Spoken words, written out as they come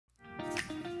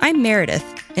I'm Meredith,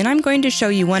 and I'm going to show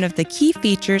you one of the key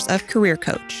features of Career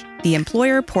Coach, the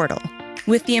Employer Portal.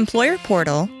 With the Employer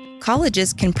Portal,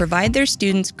 colleges can provide their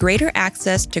students greater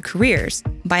access to careers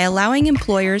by allowing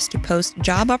employers to post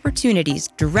job opportunities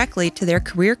directly to their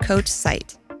Career Coach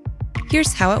site.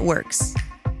 Here's how it works.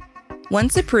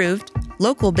 Once approved,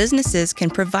 local businesses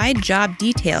can provide job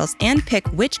details and pick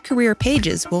which career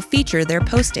pages will feature their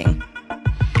posting.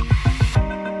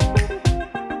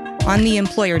 On the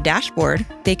employer dashboard,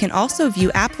 they can also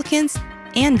view applicants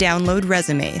and download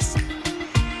resumes,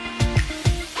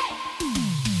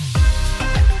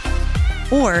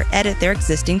 or edit their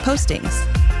existing postings.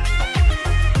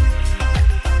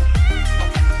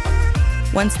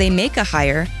 Once they make a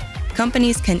hire,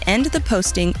 companies can end the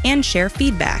posting and share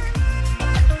feedback.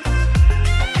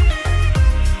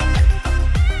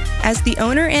 As the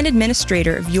owner and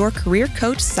administrator of your Career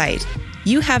Coach site,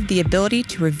 you have the ability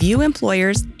to review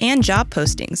employers and job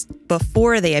postings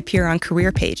before they appear on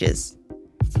career pages.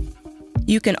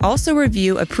 You can also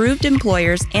review approved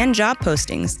employers and job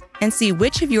postings and see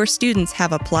which of your students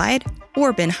have applied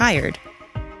or been hired.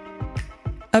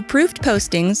 Approved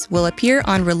postings will appear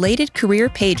on related career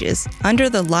pages under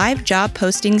the Live Job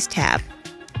Postings tab.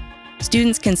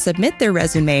 Students can submit their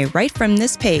resume right from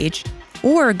this page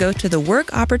or go to the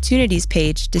Work Opportunities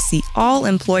page to see all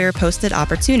employer-posted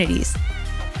opportunities.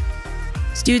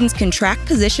 Students can track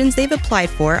positions they've applied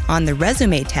for on the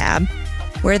Resume tab,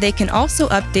 where they can also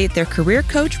update their Career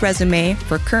Coach resume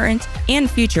for current and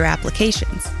future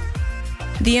applications.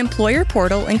 The Employer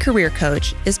Portal in Career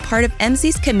Coach is part of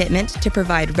EMSI's commitment to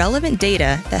provide relevant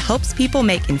data that helps people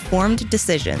make informed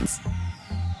decisions.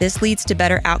 This leads to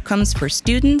better outcomes for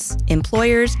students,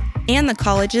 employers, and the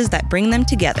colleges that bring them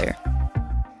together.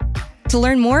 To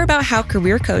learn more about how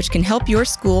Career Coach can help your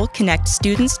school connect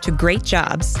students to great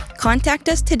jobs, contact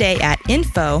us today at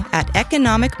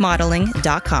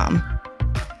info@economicmodeling.com.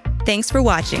 Thanks for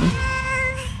watching.